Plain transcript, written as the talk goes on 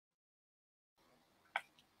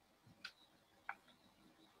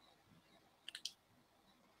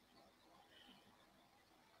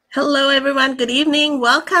Hello, everyone. Good evening.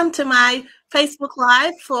 Welcome to my Facebook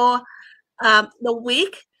Live for the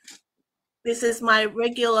week. This is my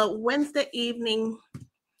regular Wednesday evening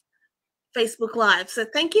Facebook Live. So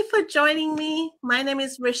thank you for joining me. My name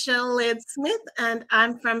is Rochelle Smith, and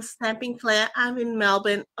I'm from Stamping Flair. I'm in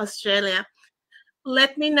Melbourne, Australia.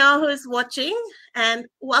 Let me know who's watching, and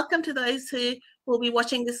welcome to those who will be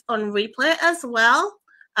watching this on replay as well.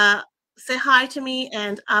 Say hi to me,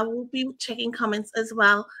 and I will be checking comments as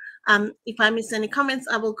well. If I miss any comments,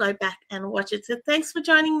 I will go back and watch it. So thanks for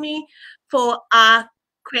joining me for our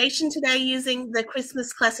creation today using the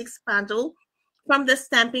Christmas Classics bundle from the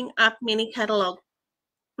Stamping Up mini catalog.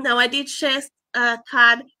 Now, I did share a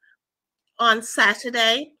card on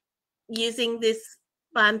Saturday using this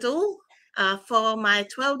bundle for my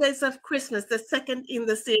 12 Days of Christmas, the second in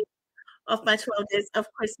the series of my 12 Days of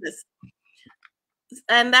Christmas.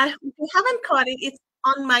 And if you haven't caught it, it's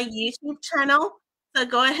on my YouTube channel. So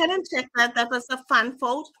go ahead and check that. That was a fun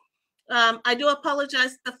fold. I do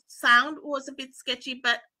apologize. The sound was a bit sketchy,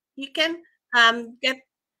 but you can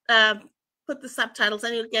put the subtitles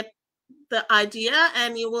and you'll get the idea,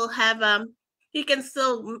 and you will have you can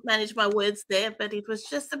still manage my words there, but it was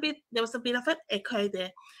just there was a bit of an echo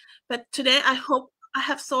there. But today I hope I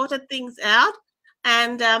have sorted things out.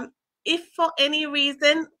 And if for any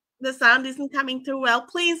reason the sound isn't coming through well,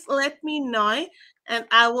 please let me know, and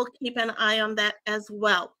I will keep an eye on that as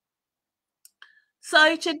well.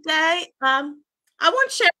 So today, I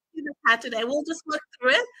won't share with you the card today. We'll just look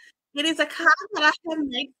through it. It is a card that I have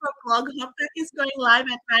made for a blog. Hopper is going live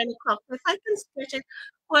at 9 o'clock. So if I can stretch it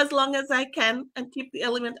for as long as I can and keep the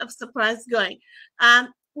element of surprise going.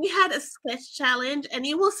 We had a sketch challenge, and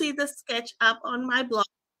you will see the sketch up on my blog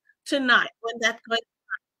tonight when that goes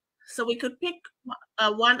on. So we could pick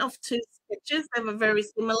one of two sketches. They were very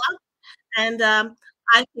similar. And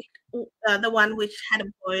I picked the one which had a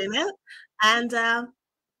boy in it. And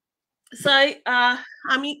so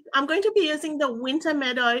I'm going to be using the Winter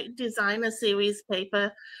Meadow Designer Series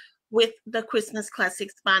paper with the Christmas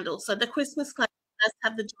Classics bundle. So the Christmas Classics does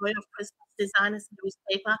have the Joy of Christmas Designer Series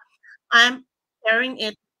paper. I'm pairing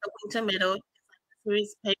it with the Winter Meadow Designer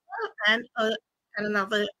Series paper and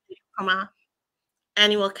another from our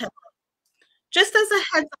annual catalog. Just as a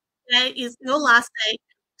heads up, today is your last day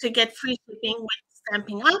to get free shipping when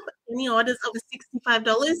Stamping Up. Any orders over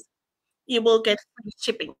 $65, you will get free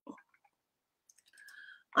shipping.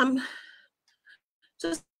 I'm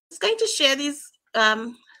just going to share these,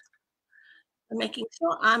 making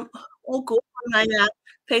sure I'm all good on my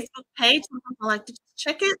Facebook page. I like to just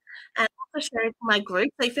check it and also share it to my group.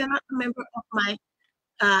 So if you're not a member of my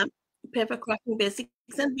Paper Crafting Basics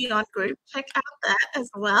and Beyond group, check out that as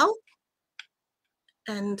well.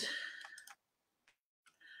 And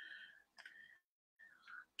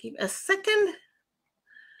give a second.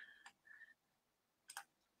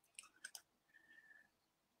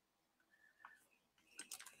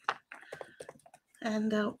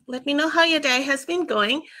 And let me know how your day has been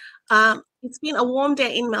going. It's been a warm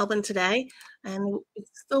day in Melbourne today, and it's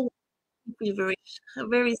still a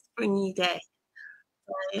very springy day.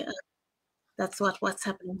 So, that's what's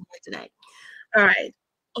happening here today. All right,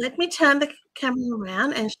 let me turn the camera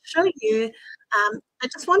around and show you. I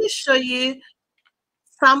just want to show you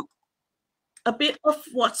a bit of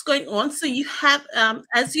what's going on. So you have,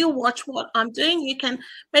 as you watch what I'm doing, you can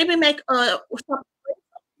maybe make a you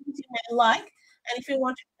may like, and if you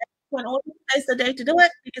want to an order, today's the day to do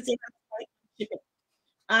it because you have shipping.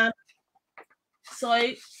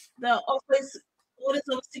 So the offers orders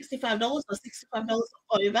over $65 or $65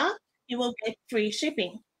 or over, you will get free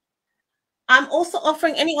shipping. I'm also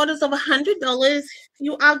offering any orders of $100,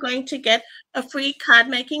 you are going to get a free card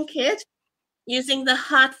making kit using the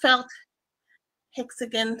Heartfelt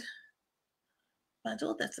hexagon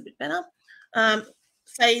bundle. That's a bit better.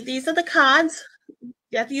 So these are the cards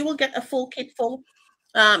that you will get a full kit for.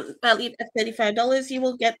 Valued at $35. You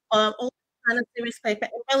will get all the kind of series paper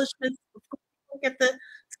embellishments. You will get the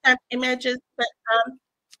stamped images, but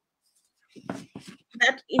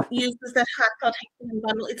that uses that Heartfelt hexagon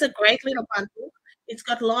bundle. It's a great little bundle. It's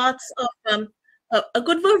got lots of a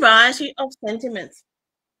good variety of sentiments.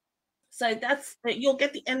 So that's you'll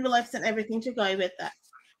get the envelopes and everything to go with that.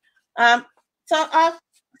 So our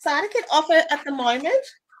starter kit offer at the moment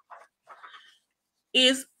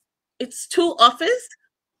is it's 2 offers.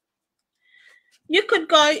 You could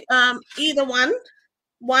go either one.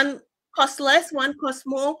 One costs less, one costs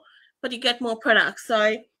more, but you get more products.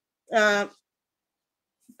 So,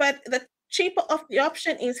 but the cheaper of the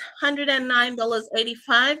option is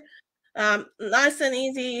 $109.85. Nice and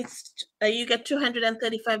easy. You get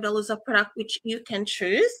 $235 of product which you can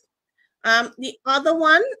choose. The other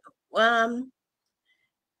one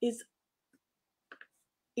is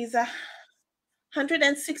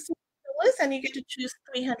 $160, and you get to choose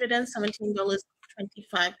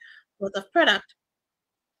 $317.25 worth of product.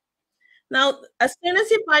 Now, as soon as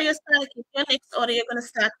you buy your starter kit, your next order, you're going to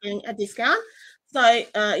start getting a discount. So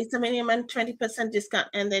it's a minimum 20% discount,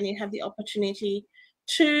 and then you have the opportunity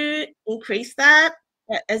to increase that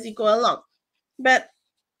as you go along. But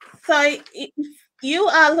so if you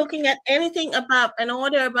are looking at anything above an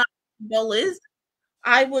order above $,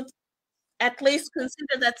 I would at least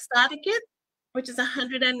consider that starter kit, which is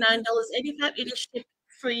 $109.85. It is shipped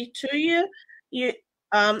free to you. You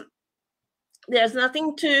there's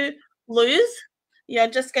nothing to lose. You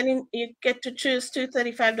get to choose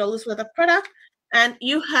 $235 worth of product, and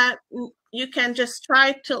you can just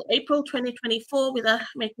try till April 2024 without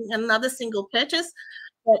making another single purchase.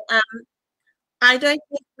 But I don't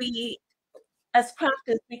think we, as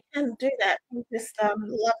crafters, we can do that. We just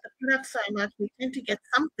love the product so much. We tend to get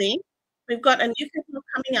something. We've got a new catalog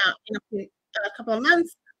coming out in a couple of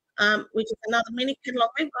months, which is another mini catalog.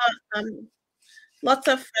 We've got lots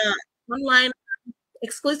of online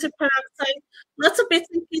exclusive products, so lots of bits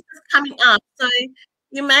and pieces coming up. So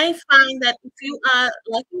you may find that if you are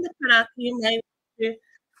liking the product, you may want to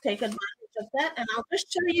take advantage of that. And I'll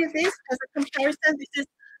just show you this as a comparison. This is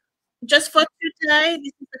just for today.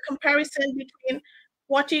 This is the comparison between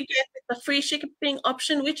what you get with the free shipping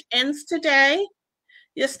option, which ends today,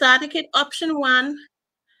 your starter kit option 1,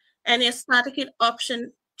 and your starter kit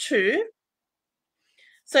option 2.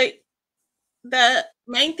 So the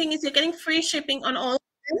main thing is you're getting free shipping on all of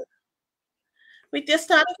them. With your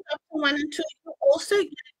starter kit option 1 and 2, you also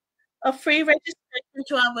get a free registration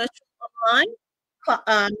to our virtual online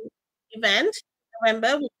event in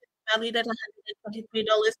November, which is valued at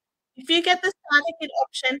 $123. If you get the starter kit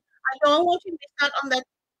option, I don't want you to miss out on that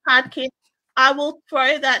card kit. I will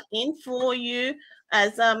throw that in for you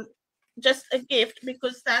as just a gift,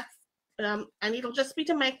 because that's and it'll just be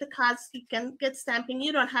to make the cards. You can get stamping.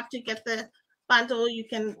 You don't have to get the bundle. You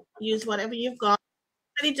can use whatever you've got.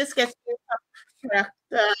 But it just gets you to make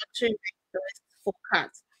those 4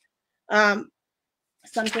 cards.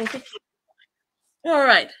 Something to keep. All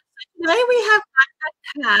right. Today we have a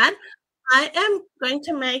card. I am going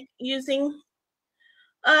to make using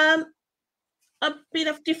a bit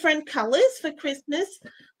of different colors for Christmas.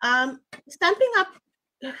 Stampin' Up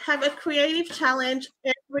have a creative challenge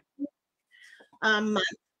every month.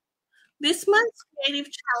 This month's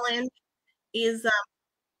creative challenge is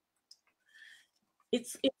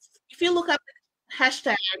it's if you look up the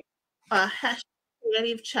hashtag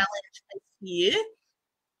creative challenge this year,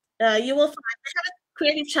 you will find they have a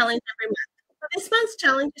creative challenge every month. So this month's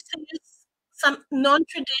challenge is to use some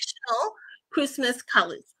non-traditional Christmas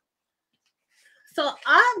colors. So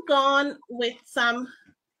I've gone with some,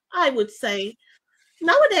 I would say,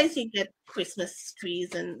 nowadays you get Christmas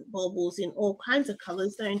trees and baubles in all kinds of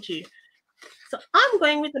colors, don't you? So I'm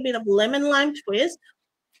going with a bit of lemon lime twist,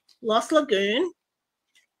 Lost Lagoon,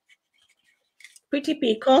 Pretty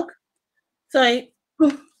Peacock. So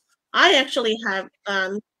I actually have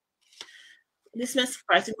this may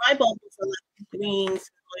surprise you. My baubles are like greens,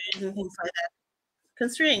 blues, and things like that.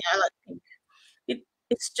 Considering I like pink,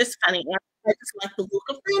 it's just funny. I just like the look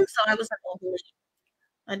of them, so I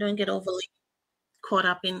I don't get overly caught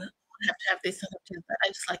up in I have to have this and that. I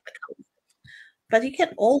just like the colors. But you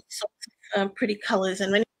get all sorts of pretty colors,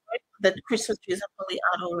 and when the Christmas trees are probably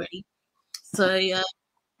out already. So yeah,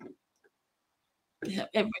 we have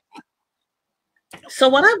everything. So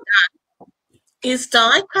what I've done is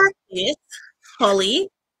die cut this holly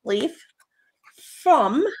leaf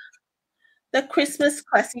from the Christmas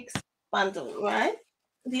Classics bundle, right?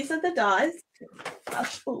 These are the dies.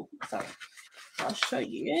 I'll show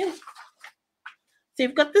you. So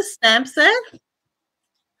you've got the stamps there,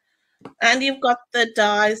 and you've got the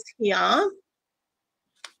dies here.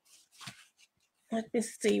 Let me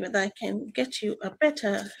see whether I can get you a bit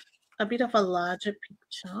of a larger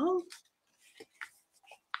picture.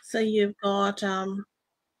 So you've got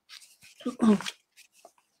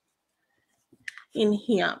in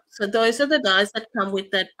here. So those are the dies that come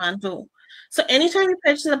with that bundle. So anytime you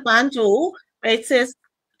purchase a bundle where it says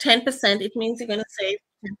 10%, it means you're going to save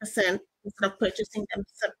 10% instead of purchasing them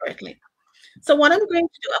separately. So what I'm going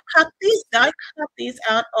to do, I cut these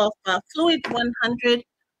out of Fluid 100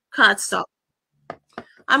 cardstock.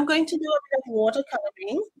 I'm going to do a bit of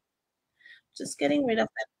watercoloring, just getting rid of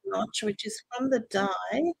that notch, which is from the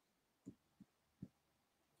die.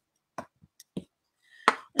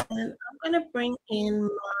 And I'm going to bring in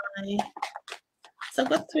so I've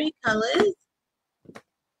got 3 colors.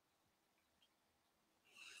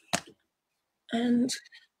 And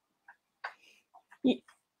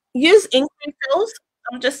use ink refills.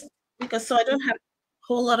 I'm just because so I don't have a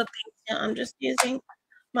whole lot of things here. I'm just using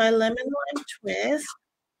my lemon lime twist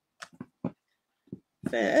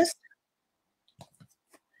first,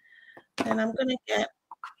 and I'm gonna get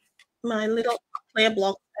my little clear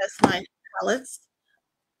block as my palettes.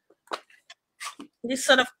 This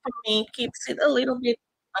sort of for me keeps it a little bit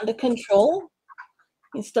under control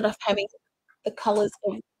instead of having the colors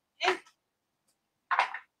everywhere.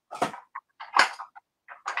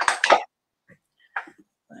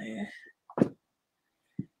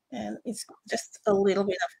 And it's just a little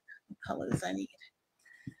bit of colors I need.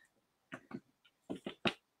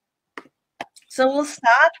 So we'll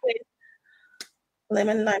start with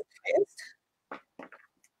lemon lime twist,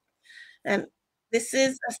 and this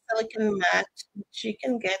is a silicone mat which you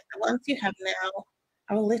can get. The ones you have now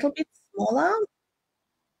are a little bit smaller.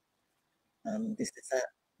 This is a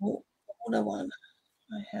older one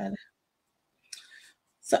I had.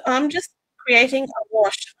 So I'm just creating a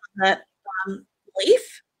wash on that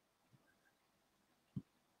leaf.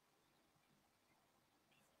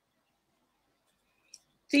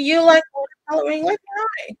 Do you like watercoloring? Let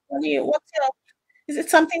me know. What's your, is it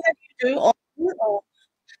something that you do often, or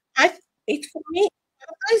it's for me, one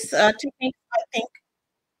of those techniques I think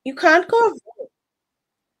you can't go wrong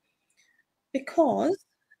because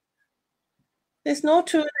there's no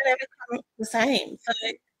two that ever come the same. So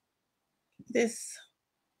this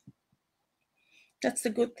that's the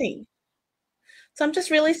good thing. So I'm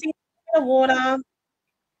just releasing a bit of water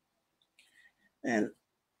and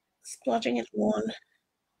splotching it on.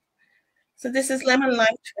 So this is lemon lime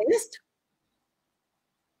twist,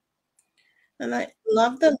 and I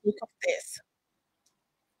love the look of this.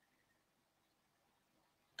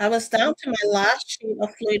 I was down to my last sheet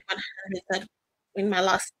of fluid 100 that in my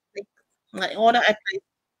last my order I placed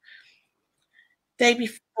day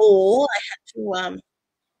before. I had to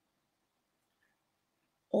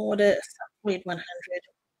order some fluid 100.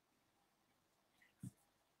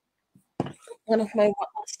 One of my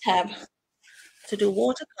must-have to do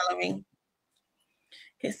watercoloring.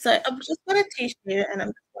 Okay, so I'm just going to teach you, and I'm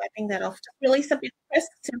just wiping that off. Just release a bit first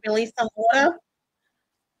to release some water.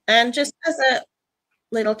 And just as a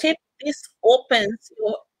little tip, this opens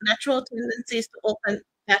your natural tendencies to open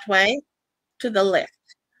that way to the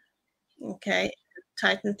left. Okay,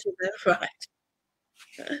 tighten to the right.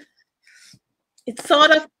 It's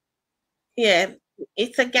sort of, yeah,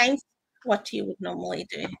 it's against what you would normally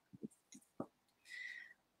do.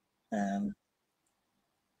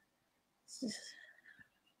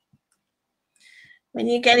 When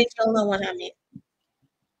you get it, you'll know what I mean,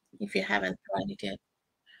 if you haven't tried it yet.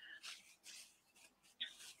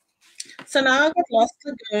 So now I've got Lost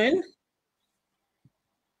Lagoon.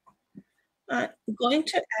 I'm going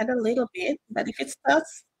to add a little bit, but if it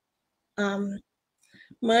starts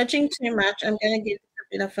merging too much, I'm going to give it a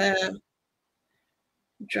bit of a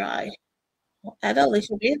dry. I'll add a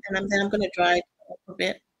little bit, and then I'm going to dry it off a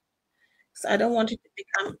bit. So I don't want it to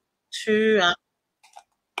become too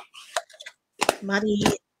muddy.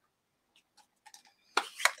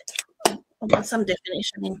 I want some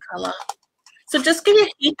definition in color. So just give your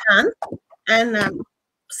heat on and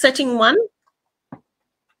setting 1.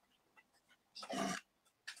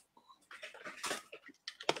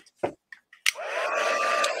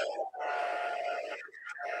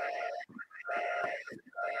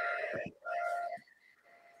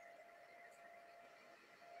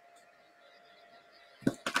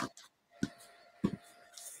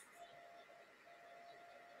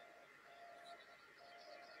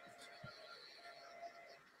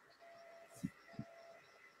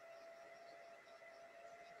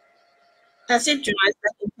 As it dries,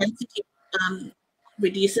 the intensity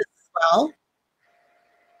reduces as well.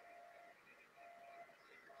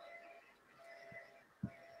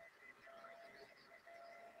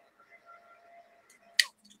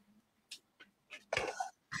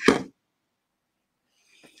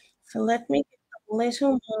 So let me get a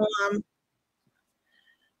little more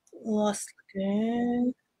Lost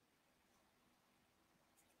Lagoon.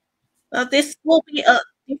 Now this will be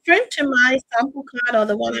different to my sample card or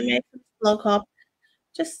the one I made from Slow Cop,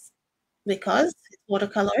 just because it's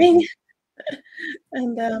watercoloring.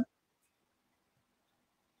 And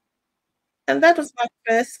that was my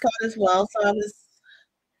first card as well, so I was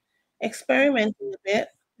experimenting a bit,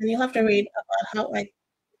 and you'll have to read about how I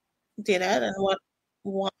did it and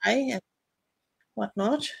why, and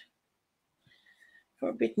whatnot for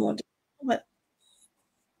a bit more detail. But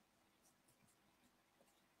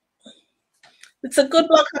it's a good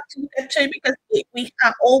block up to look at too, because we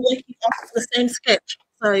are all working off the same sketch,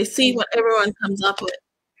 so you see what everyone comes up with.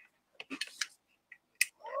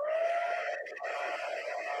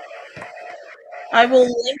 I will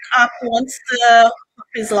link up once the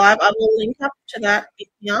is live. I will link up to that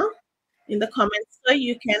here in the comments so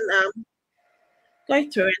you can go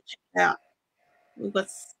through and check it out. We've got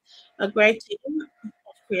a great team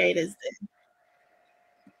of creators there.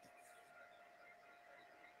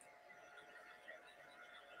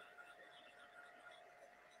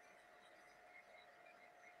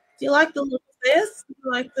 Do you like the look of this? Do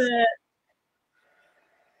you like the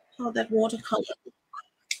that watercolor?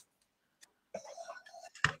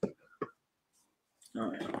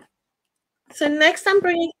 All right. So next I'm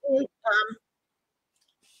bringing in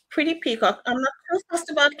Pretty Peacock. I'm not too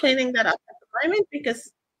fussed about cleaning that up at the moment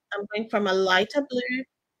because I'm going from a lighter blue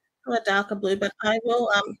to a darker blue, but I will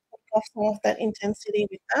take off some of that intensity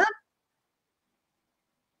with that.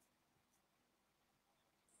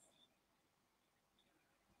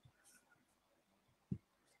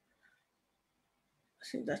 I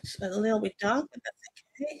think that's a little bit dark, but that's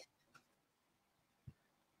okay.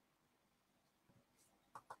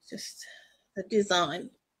 Just the design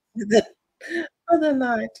the other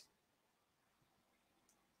night.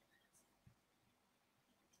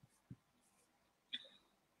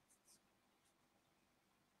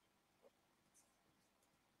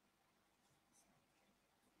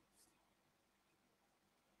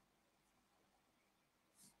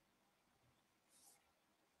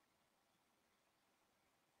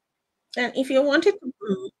 And if you wanted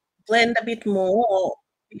to blend a bit more or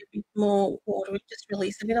a bit more water, just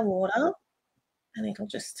release a bit of water and it'll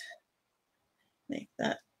just make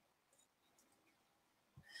that.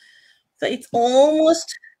 So it's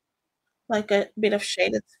almost like a bit of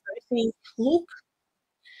shaded sprucey look.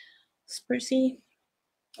 Sprucey.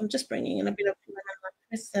 I'm just bringing in a bit of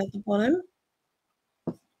lemon at the bottom.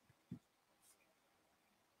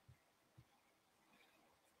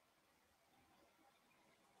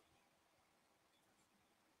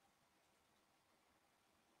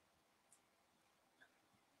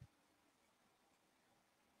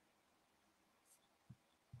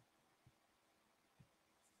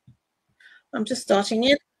 I'm just starting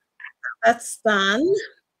it. That's done.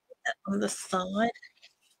 That on the side.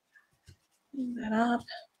 Bring that up.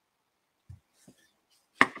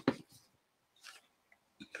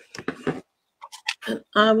 And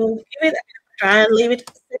I will give it a try and leave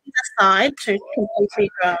it aside to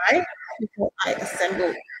completely dry before I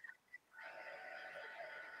assemble.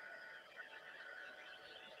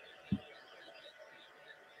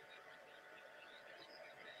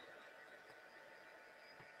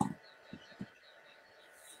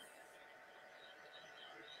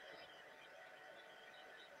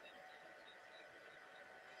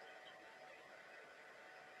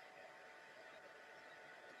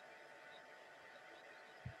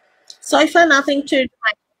 So far, nothing to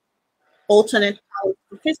alternate colors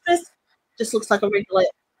for Christmas. Just looks like a regular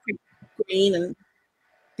green and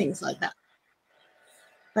things like that.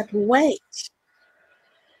 But wait,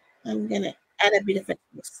 I'm gonna add a bit of a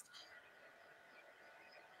twist.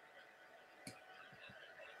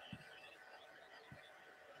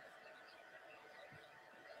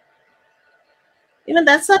 Even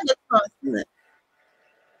that's not good fun, isn't it?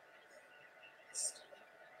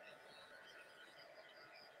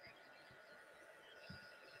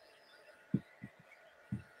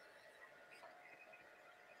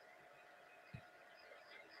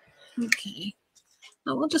 Okay,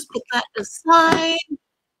 so we'll just put that aside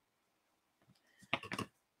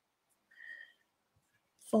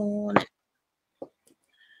for now.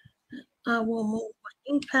 I will move my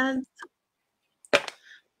ink pads.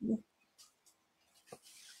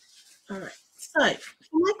 All right. So for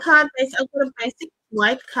my card base, I've got a basic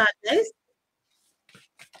white card base.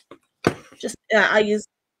 Just I use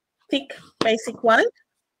thick basic white,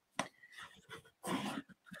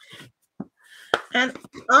 and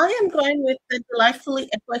I am going with the Delightfully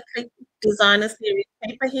Eclectic Designer Series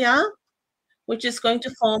paper here, which is going to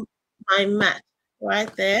form my mat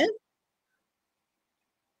right there.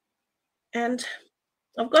 And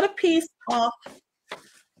I've got a piece of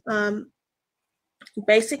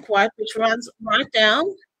basic white which runs right down,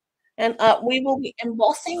 and we will be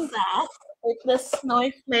embossing that with the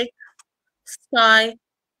Snowflake Sky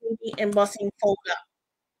 3D embossing folder.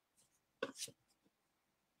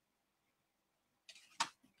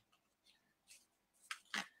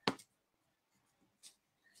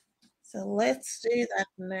 So let's do that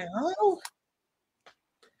now.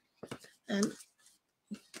 And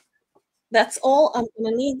that's all I'm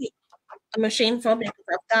going to need a machine for because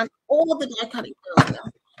I've done all the die cutting earlier.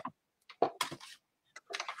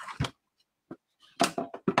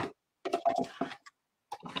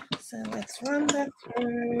 So let's run that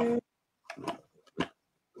through.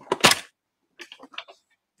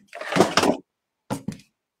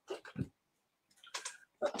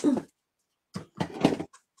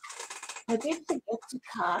 I did forget to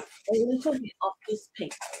cut a little bit of this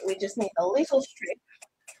paper. We just need a little strip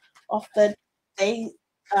of the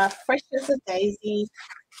Fresh as a Daisy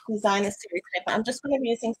designer series paper. I'm just going to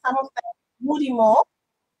be using some of the Woody Moore.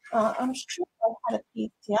 I'm sure I had a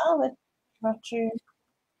piece here. Let's try to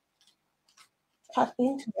cut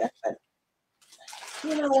into it, but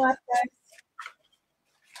you know what,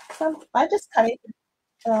 guys? I just cut it.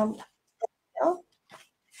 You know,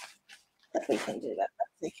 but we can do that.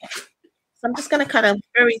 That's okay. So I'm just going to cut a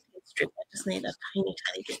very thin strip. I just need a tiny,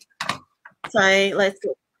 tiny bit. So let's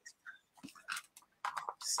do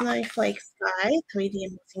Snowflake Sky 3D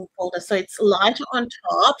embossing folder. So it's lighter on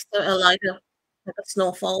top, so a lighter like a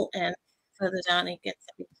snowfall, and further down it gets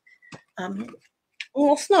a bit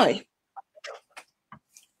more snow.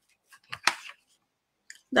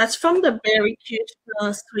 That's from the Very Cute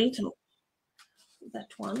Sweet. That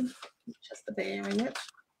one, just the bear in it.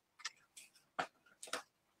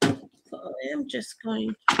 So I am just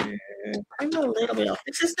going to trim a little bit off.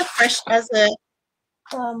 This is the Fresh as a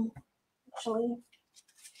actually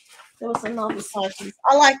there was another side piece.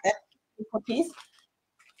 I like that piece,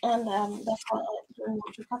 and that's why I didn't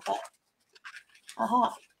want to cut that.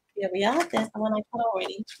 Aha, here we are. There's the one I cut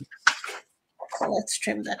already. So let's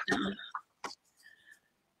trim that down.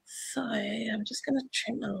 So I'm just going to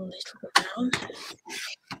trim a little bit down.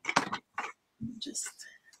 Just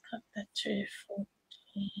cut that to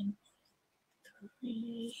 14.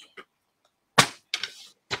 3.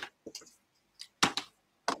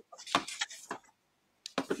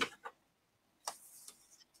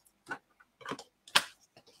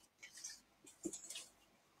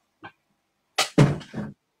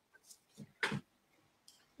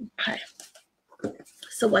 Okay.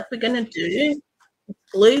 So what we're going to do is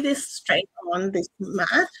glue this straight on this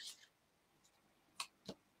mat.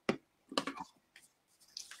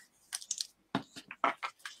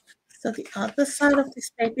 So the other side of this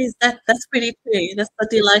paper is that's pretty too. That's the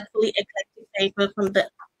delightfully eclectic paper from the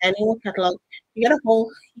annual catalog. You get a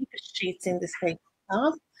whole heap of sheets in this paper.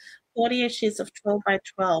 48 sheets of 12 by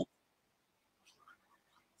 12.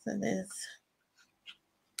 So there's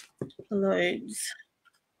loads.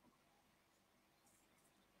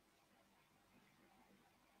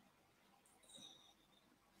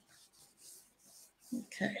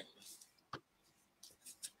 Okay.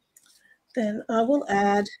 Then I will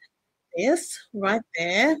add this right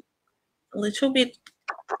there, a little bit,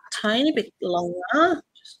 tiny bit longer.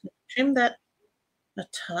 Just trim that a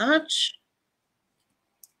touch.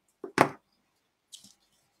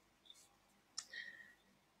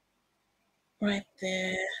 Right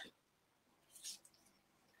there.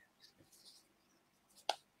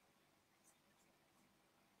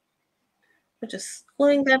 We're just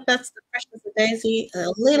gluing that. That's the Fresh as a Daisy,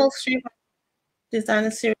 a little strip of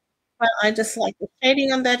designer series. But I just like the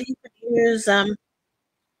shading on that. You could use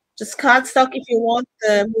just cardstock if you want,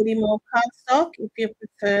 the Woody Moore cardstock if you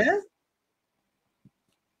prefer.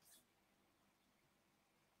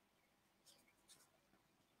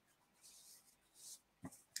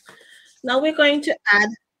 Now we're going to add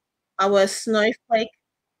our Snowflake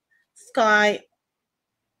Sky,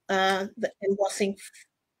 the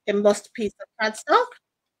embossed piece of cardstock,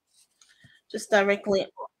 just directly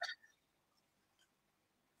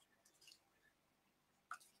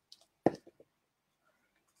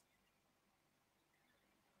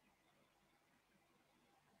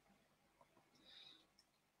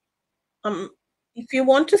if you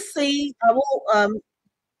want to see, I will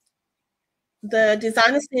the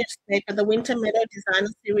designer series paper, the Winter Meadow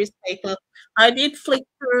designer series paper. I did flick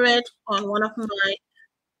through it on one of my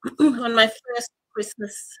on my first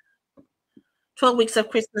Christmas 12 weeks of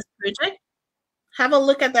Christmas project. Have a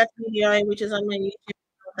look at that video, which is on my YouTube,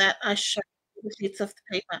 that I showed the sheets of the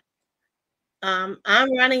paper. I'm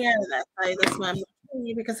running out of that, so that's why I'm not showing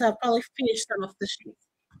you, because I'll probably finish some of the sheets.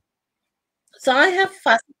 So I have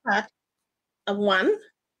fussy cut one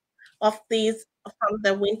of these from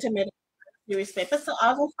the Winter Meadow series paper. So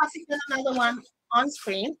I will fussy cut another one on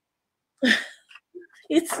screen.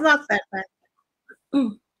 It's not that bad.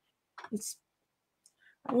 It's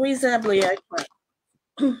reasonably okay.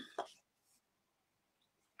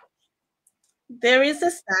 There is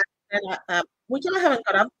a stamp that which I haven't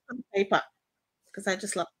got up on paper because I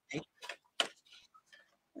just love the paper.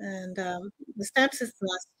 And the stamps is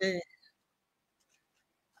nice too.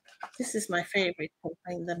 This is my favorite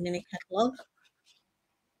in the mini catalog.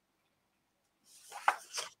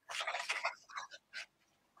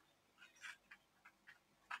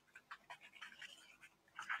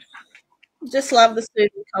 Just love the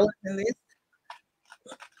soothing colors in this.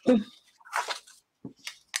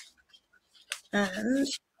 And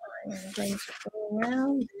I'm going to go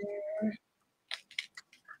around there.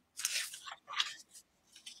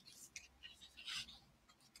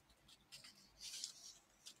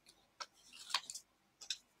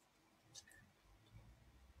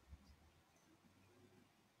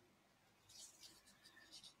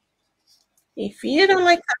 If you don't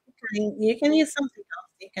like cutting, you can use something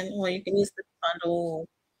else. You can use the bundle,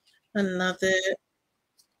 another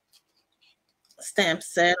stamp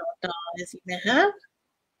set or dies you may have.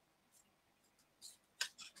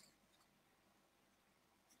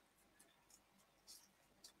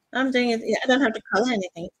 I'm doing it. I don't have to color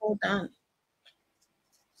anything. It's all done.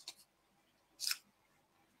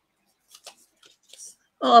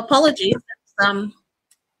 Oh, apologies.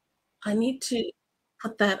 I need to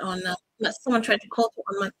put that on. Someone tried to call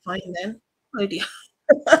on my phone. Then, oh dear.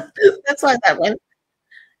 That's why that went.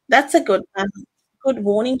 That's a good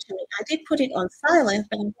warning to me. I did put it on silent,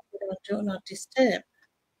 but I put it on do not disturb.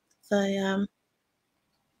 So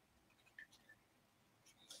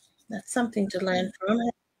that's something to learn from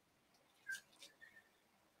it.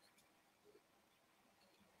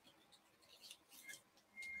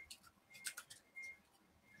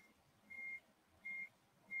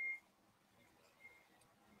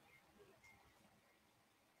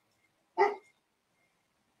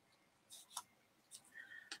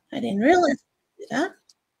 I didn't realize that.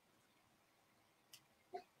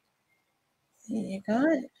 There you go.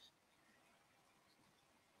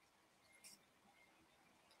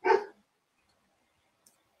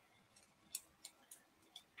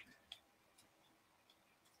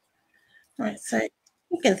 All right, so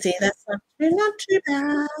you can see that's not too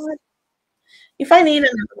bad. If I need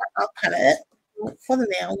another one, I'll cut it. For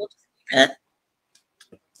the now, we'll just leave it.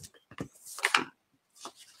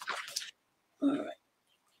 All right.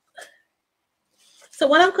 So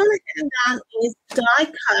what I'm going to get done is die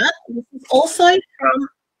cut. This is also from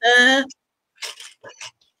the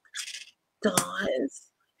dies.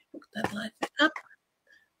 Look that light back up.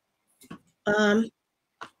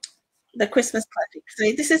 The Christmas classic.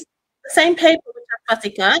 So this is the same paper which I've fussy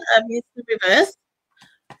cut. I've used the reverse.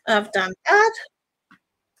 I've done that.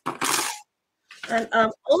 And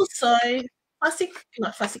I've also fussy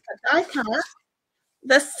cut, die cut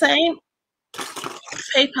the same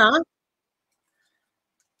paper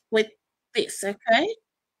with this, okay?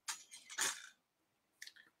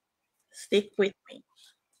 Stick with me.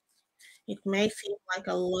 It may seem like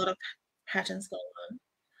a lot of patterns going on,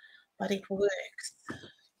 but it works. It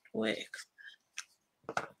works.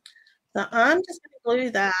 So I'm just going to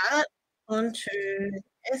glue that onto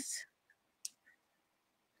this.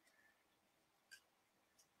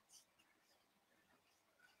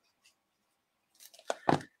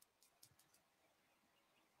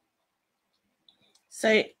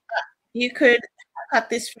 So you could cut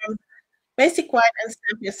this from basic white and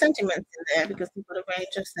stamp your sentiments in there because we've got a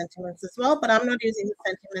range of sentiments as well, but I'm not using the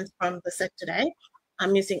sentiments from the set today.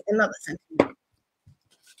 I'm using another sentiment.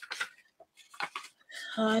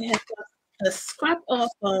 I have got a scrap of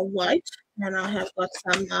white and I have got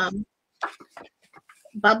some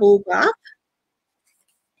bubble bath.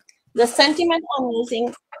 The sentiment I'm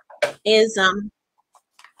using is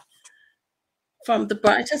from the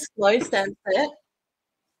Brightest Glow stamp set.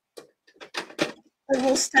 I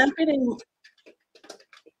will stamp it in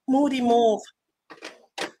Moody Mauve,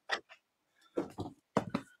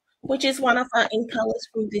 which is one of our ink colors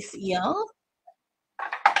from this year.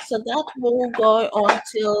 So that will go on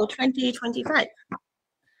till 2025.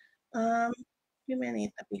 You may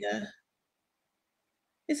need a bigger.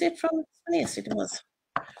 Is it from? Yes, it was.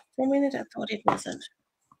 For a minute, I thought it wasn't.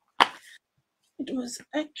 It was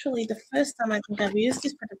actually the first time I think I've used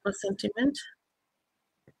this particular sentiment.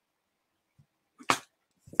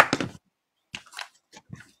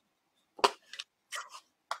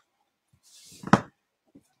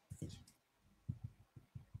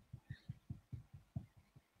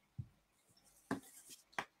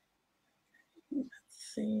 Let's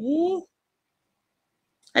see.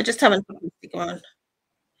 I just haven't put the sticker on.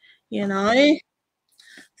 You know,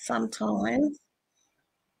 sometimes.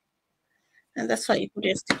 And that's why you put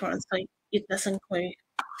your sticker on so it doesn't go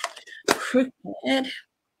crooked.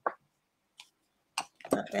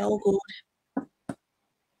 But we're all good.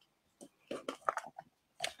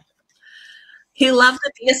 You love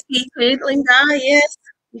the DSP too, Linda. Yes.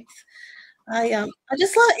 I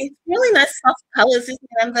just like it's really nice soft colors, isn't it?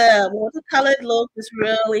 And the watercolored look is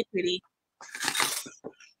really pretty.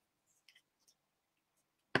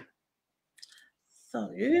 So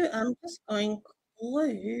I'm just going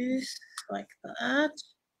close like that.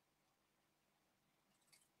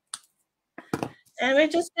 And we're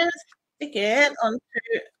just gonna stick it onto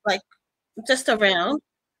like just around,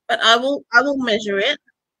 but I will measure it.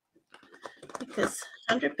 because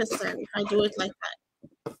 100% if I do it like that,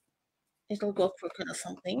 it'll go crooked or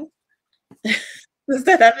something. Does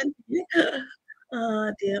that happen to you?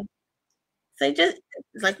 Oh dear. So just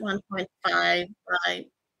like 1.5 by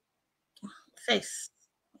face.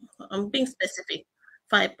 I'm being specific.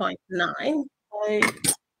 5.9.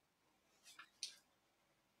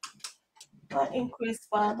 So I increased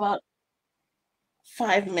by about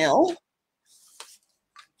 5 mil.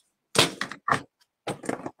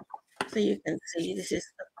 So you can see this is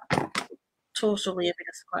totally a bit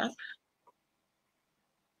of scrap.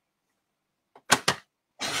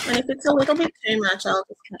 And if it's a little bit too much, I'll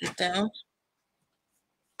just cut it down.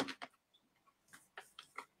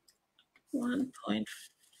 1.5,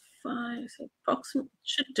 so approximately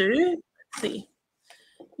should do. Let's see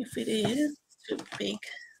if it is too big.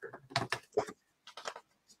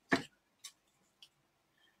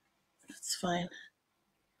 That's fine.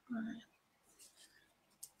 All right.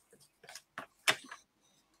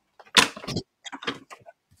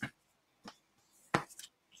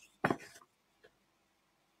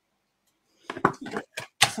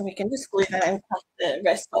 So we can just glue that and cut the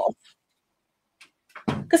rest off.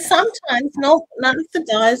 Because sometimes none of the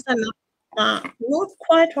dyes are not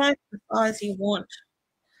quite right for the size you want.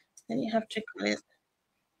 Then you have to cut it.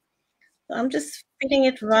 So I'm just fitting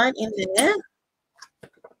it right in there.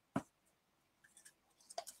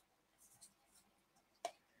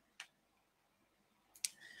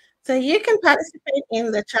 So you can participate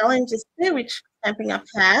in the challenges too, which Stamping Up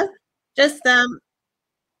have. Just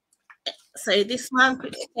so this month,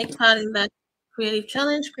 take part in the creative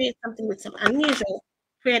challenge, create something with some unusual,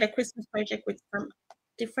 create a Christmas project with some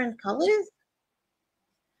different colors,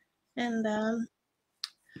 and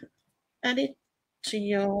add it to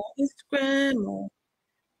your Instagram or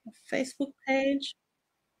Facebook page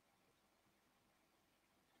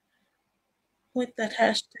with that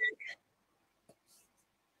hashtag.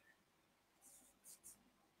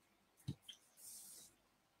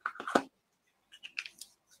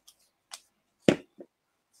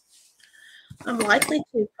 I'm likely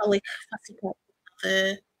to probably fussy cut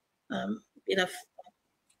the bit of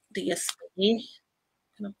DSP.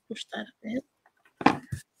 Gonna push that a bit.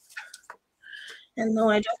 And no,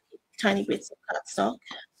 I don't keep tiny bits of cardstock.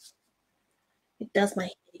 It does my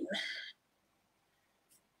head in.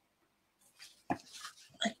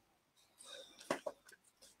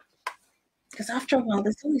 Because after a while,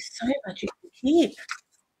 there's only so much you can keep.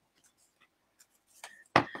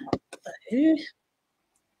 So,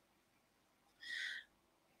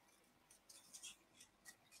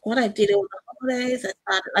 what I did over the holidays,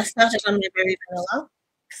 I started on my berry vanilla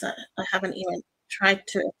because I haven't even tried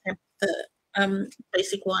to attempt the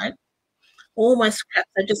basic white. All my scraps,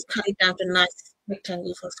 I just cut it down to nice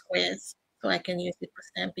rectangles or squares so I can use it for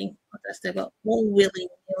stamping. Because they've got all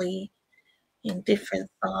willy-nilly in different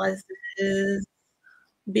sizes,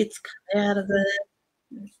 bits cut out of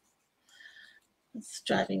it. It's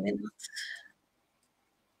driving me nuts.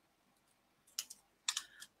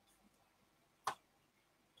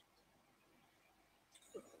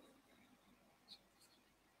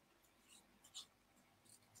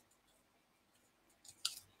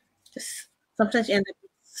 Just sometimes you end up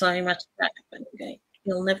with so much crap, but okay,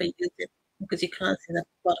 you'll never use it because you can't see the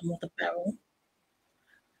bottom of the barrel.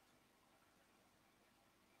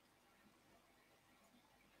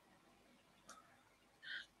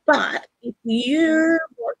 But if you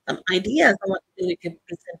want some ideas on what to do with your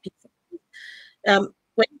bits and pieces,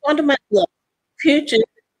 when you go onto my blog, you just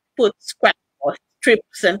put scrap or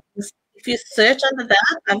strips, and if you search under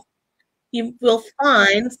that, you will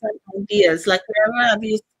find some ideas. Like wherever I've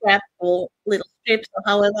used scrap or little strips or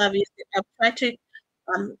however I've used it, I've tried to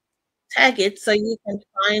tag it so you can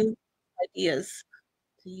find ideas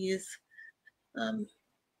to use. Because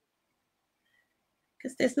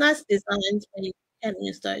there's nice designs when you can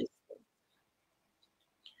use those.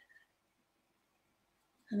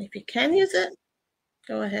 And if you can use it,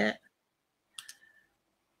 go ahead.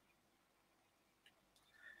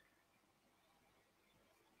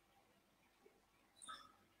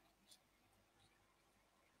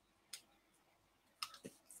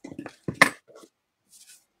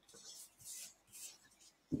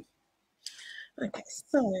 Okay,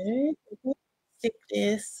 so we'll stick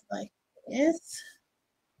this like this.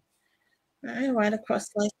 Right across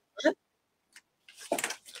like that.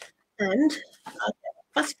 And I'll get a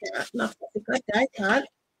fussy card, not fussy card, die card.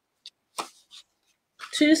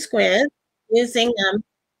 2 squares using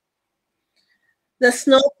the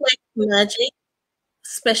Snowflake Magic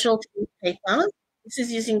specialty paper. This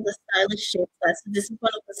is using the stylish shape size. So this is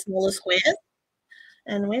one of the smaller squares.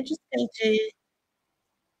 And we're just going to,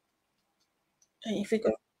 if we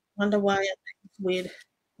go wonder why I think it's weird.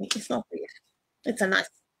 It's not weird. It's a nice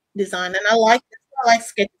design, and I like this. I like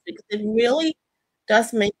sketches because it really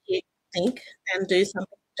does make you think and do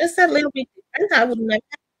something just a little bit different. I would never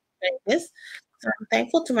do this. So I'm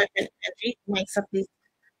thankful to my friend Angie who makes up these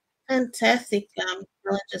fantastic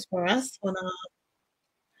challenges for us on our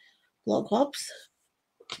blog hops.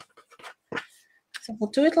 So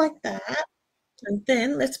we'll do it like that. And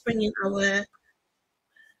then let's bring in our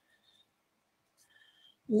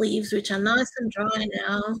leaves, which are nice and dry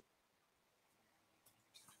now.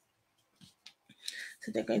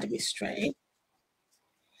 So they're going to be straight.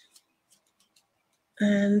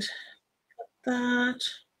 And that,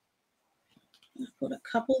 I'll put a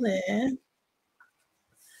couple there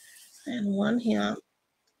and one here.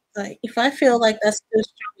 So if I feel like that's too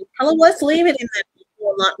strong color, let's leave it in that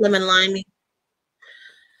lemon limey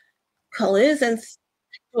colors and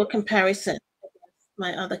do a comparison against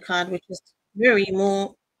my other card, which is very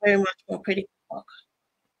much more pretty.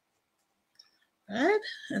 Right,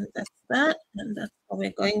 and that's that, and that's how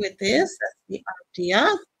we're going with this. That's the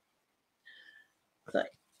idea. So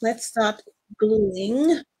let's start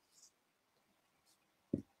gluing.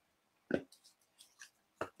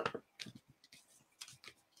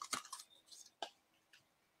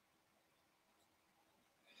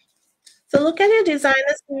 So look at your designer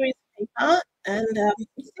series paper and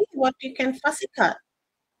see what you can fussy cut.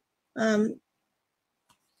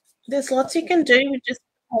 There's lots you can do with just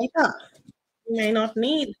paper. You may not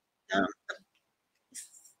need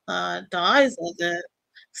dies or the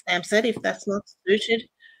stamp set if that's not suited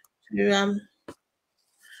to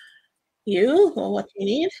you or what you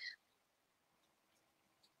need.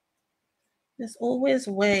 There's always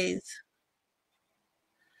ways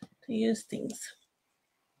to use things.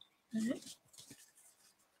 Right.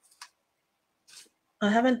 I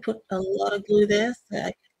haven't put a lot of glue there, so I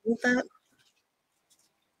can move that.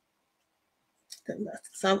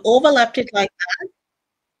 So I've overlapped it like that.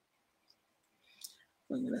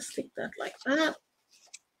 I'm going to stick that like that.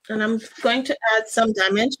 And I'm going to add some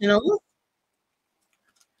dimensionals,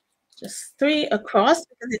 just 3 across,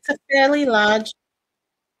 because it's a fairly large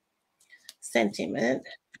sentiment.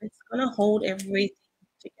 It's going to hold everything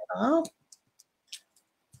together.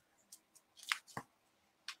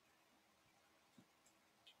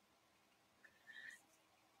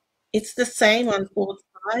 It's the same on both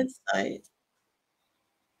sides. If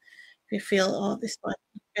you feel, oh, this might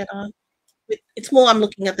be better. It's more I'm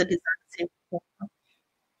looking at the design.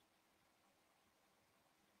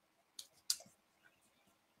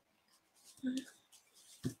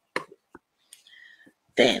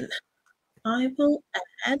 Then I will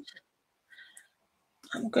add,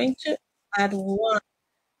 I'm going to add one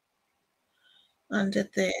under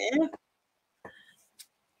there.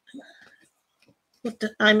 Put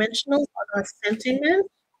the dimensional on a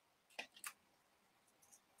sentiment.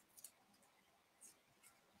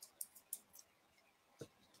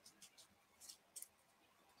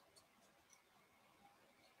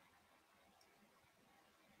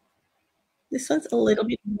 This one's a little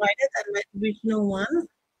bit wider than my original one,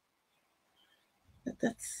 but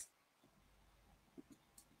that's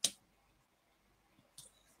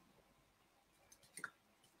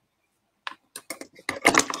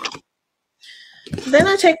then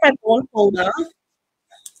I take my bone folder.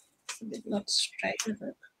 It's a bit not straight, is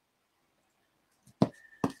it?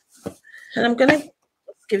 And I'm gonna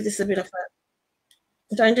give this a bit of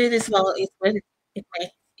a. Don't do this while it's wet.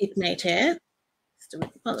 It may tear. Let's do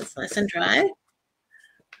it while it's nice and dry.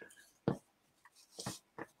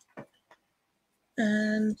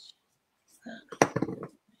 And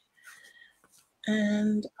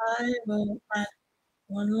I will add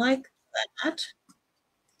one like that.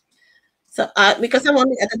 So because I've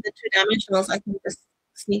only added the 2 dimensionals, I can just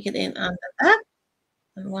sneak it in under that,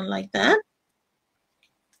 and one like that.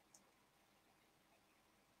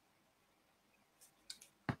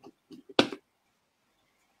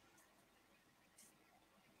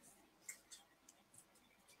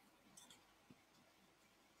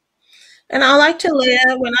 And I like to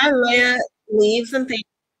layer, when I layer leaves and things,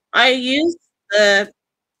 I use the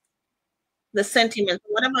sentiment,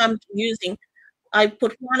 whatever I'm using, I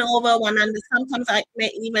put one over, one under. Sometimes I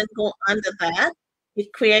may even go under that.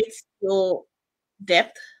 It creates your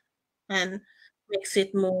depth and makes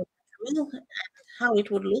it more natural and how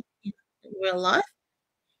it would look in real life.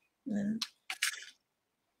 And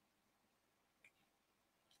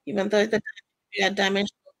even though the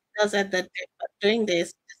dimensional does add that depth, but doing this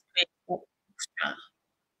just creates that extra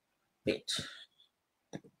bit.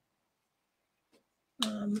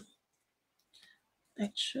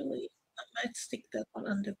 Actually, I might stick that one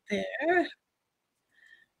under there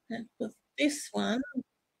and put this one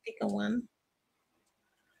thicker one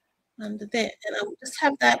under there, and I'll just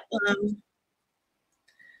have that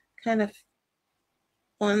kind of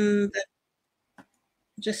on the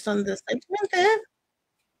just on the sentiment there.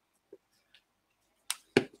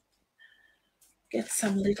 Get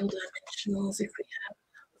some little dimensionals if we have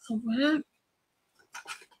somewhere.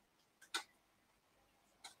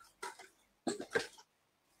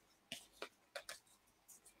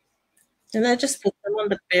 And I just put them on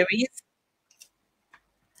the berries.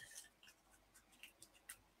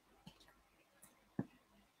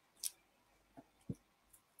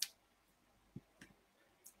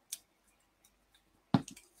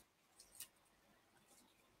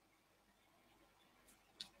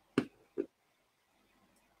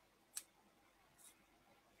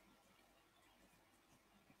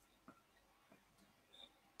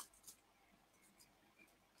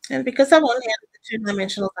 And because I've only added the 2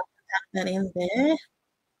 dimensionals, I can tap that in there.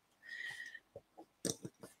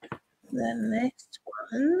 The next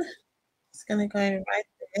one is going to go right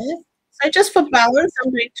there. So just for balance,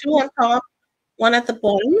 I'm doing 2 on top, 1 at the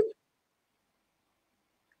bottom.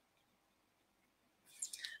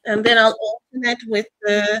 And then I'll alternate with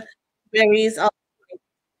the berries. I'll do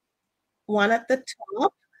 1 at the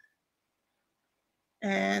top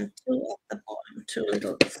and 2 at the bottom, 2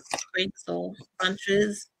 little sprigs or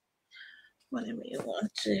bunches, whatever you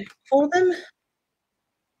want to call them.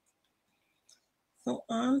 So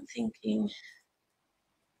I'm thinking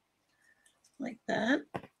like that.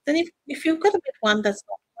 Then if you've got a bit one that's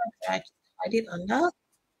not quite right, hide it under,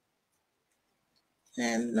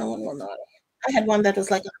 and no one will know. I had one that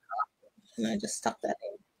was like a half, and I just stuck that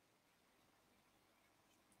in.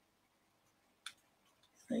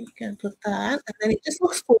 So you can put that, and then it just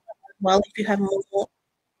looks cool as well if you have more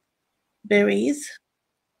berries.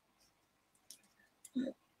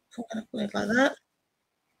 I'm gonna put it like that.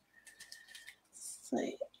 So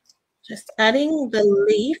just adding the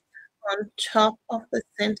leaf on top of the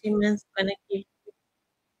sentiment's gonna give you,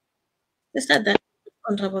 just add that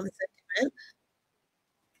on top of the sentiment.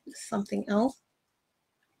 Something else.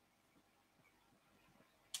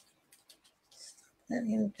 Stuff that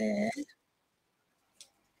in there.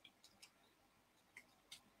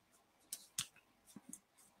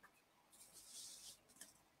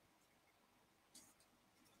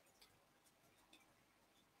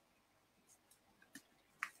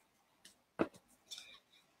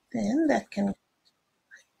 Then that can like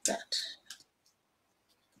that.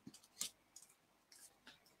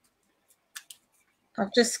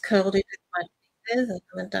 I've just curled it with my fingers. I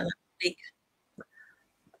haven't done a big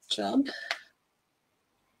job.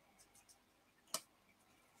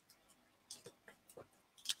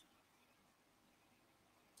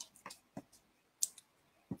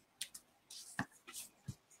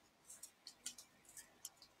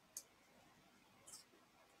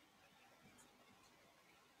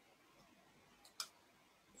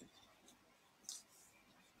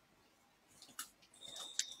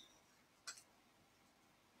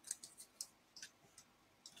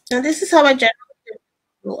 And this is how I generally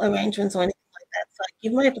do arrangements or anything like that. So I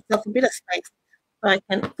give myself a bit of space so I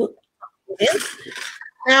can put it.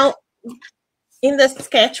 Now, in the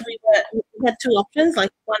sketch, we had 2 options,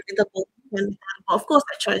 like one with the ball, one without a ball. Of course,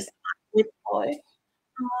 I chose with ball.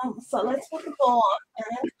 So let's put the ball on,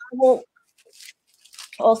 and I will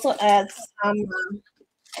also add some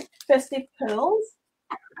festive pearls.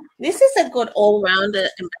 This is a good all-rounder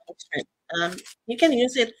embellishment. You can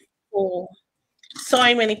use it for so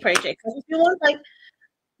many projects. If you want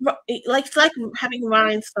it's like having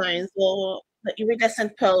rhinestones or the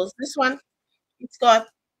iridescent pearls. This one, it's got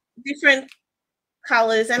different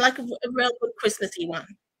colors and like a real good Christmassy one.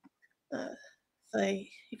 So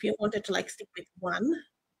if you wanted to like stick with one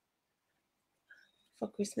for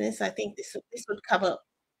Christmas, I think this would cover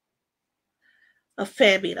a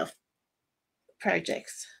fair bit of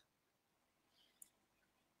projects.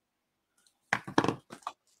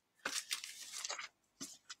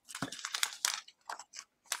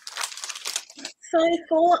 So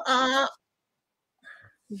for our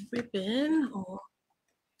ribbon or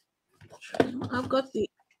trim, I've got the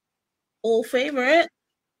all favorite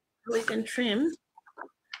ribbon trim.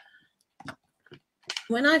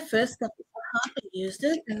 When I first got it, I hardly used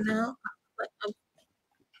it, and now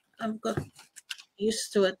I've got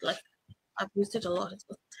used to it. Like I've used it a lot. It's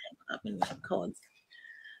got tangled up in my cords.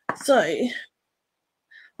 So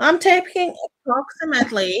I'm taping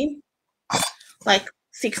approximately like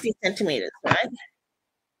 60 centimeters, right?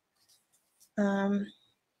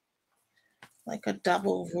 Like a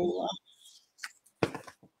double ruler.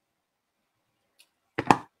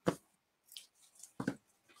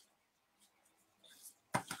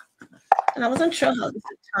 And I wasn't sure how this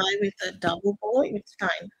would tie with a double ball, it's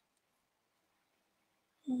fine.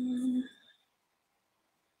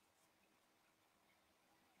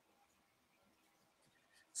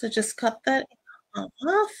 So just cut that in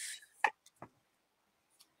half.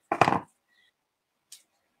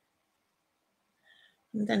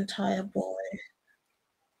 And then tie a ball.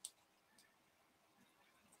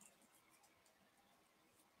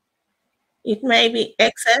 It may be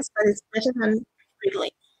excess, but it's better than fiddling,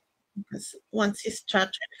 because once you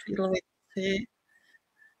start to fiddle with it,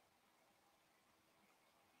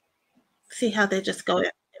 see how they just go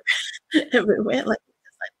everywhere. Like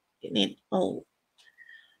you need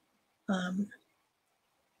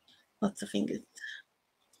lots of fingers.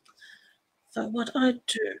 So what I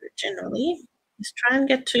do generally is try and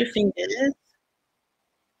get 2 fingers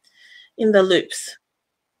in the loops,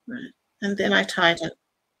 right? And then I tighten.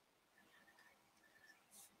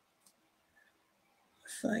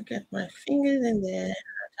 So I get my fingers in there and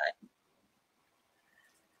I tighten.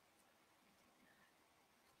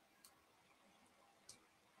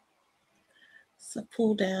 So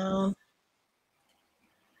pull down.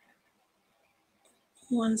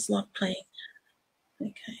 One's not playing.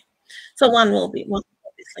 Okay. So one will be one,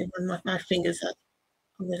 obviously when my fingers are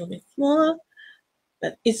a little bit smaller,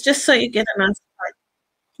 but it's just so you get a nice tight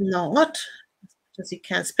knot as you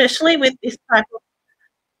can, especially with this type of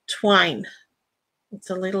twine. It's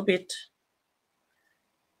a little bit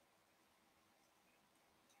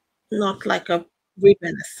not like a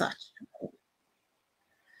ribbon as such. So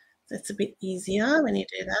it's a bit easier when you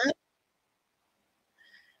do that.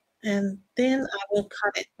 And then I will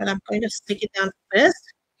cut it, but I'm going to stick it down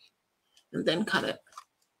first and then cut it.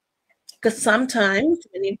 Because sometimes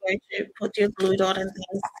when you're going to put your glue dot and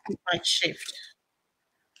things, it might shift.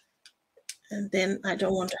 And then I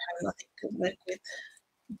don't want to have nothing to work with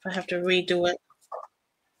if I have to redo it.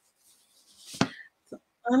 So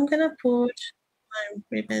I'm going to put my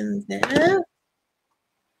ribbon there.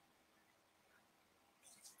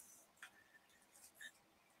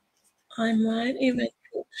 I might even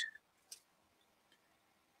put...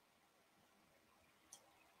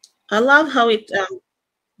 I love how it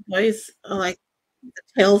goes, like the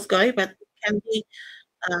tails go, but it can be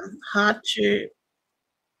hard to,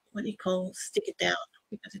 what do you call, stick it down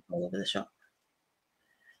because it's all over the shop.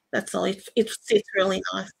 That's all. It sits really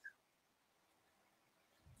nice.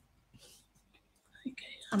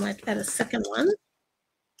 Okay, I might add a second one.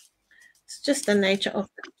 It's just the nature of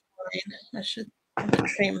the twine. I should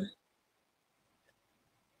trim.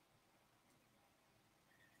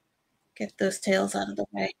 Get those tails out of the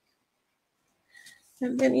way.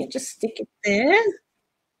 And then you just stick it there.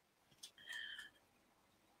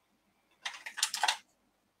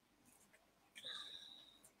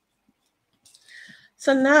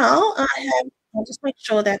 So now I'll just make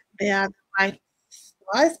sure that they are the right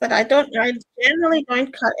size, but I generally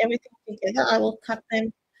don't cut everything together. I will cut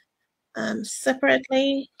them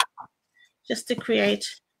separately just to create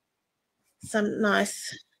some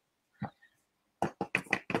nice,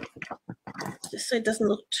 just so it doesn't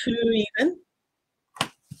look too even.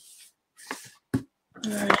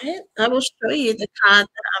 All right, I will show you the card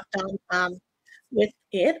that I've done with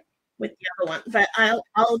the other one, but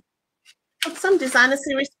I'll put some designer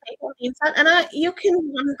series paper on the inside, and you can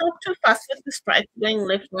not too fast with the stripe going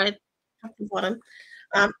left, right, top to bottom.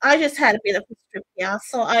 I just had a bit of a strip here,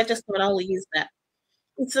 so I just thought I'll use that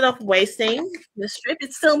instead of wasting the strip.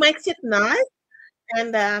 It still makes it nice,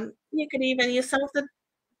 and you could even use some of the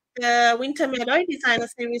Winter Meadow designer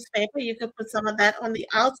series paper. You could put some of that on the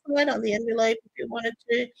outside on the envelope if you wanted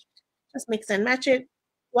to. Just mix and match it.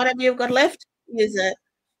 Whatever you've got left, use it.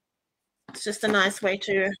 It's just a nice way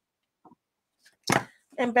to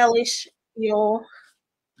embellish your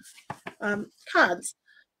cards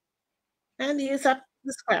and use up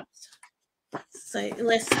the scraps, so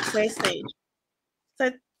less wastage.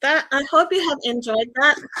 So that, I hope you have enjoyed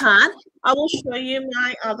that card. I will show you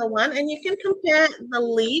my other one, and you can compare the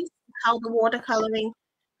leaves, how the watercoloring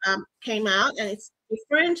came out, and it's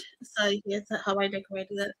different. So here's how I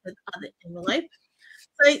decorated it with other envelope.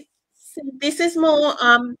 So this is more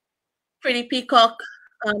pretty peacock,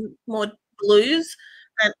 more blues,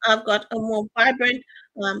 and I've got a more vibrant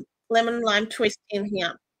lemon lime twist in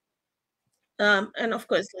here. And of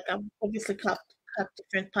course, like I've obviously cut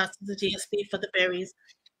different parts of the GSP for the berries.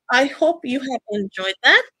 I hope you have enjoyed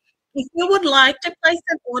that. If you would like to place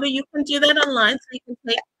an order, you can do that online, so you can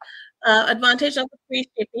take advantage of the free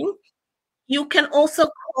shipping. You can also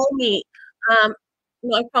call me.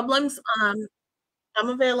 No problems. I'm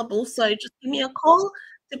available, so just give me a call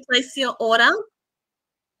to place your order.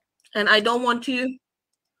 And I don't want you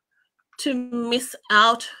to miss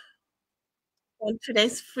out on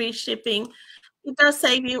today's free shipping. It does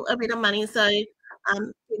save you a bit of money, so you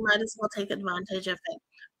might as well take advantage of it.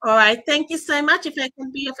 All right, thank you so much. If I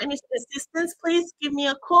can be of any assistance, please give me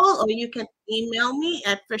a call or you can email me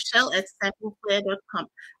at rochelle@staffingclear.com.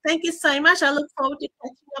 Thank you so much. I look forward to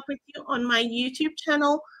catching up with you on my YouTube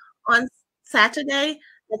channel on Saturday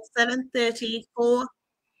at 7:30 for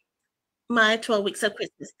my 12 weeks of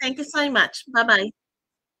Christmas. Thank you so much. Bye-bye.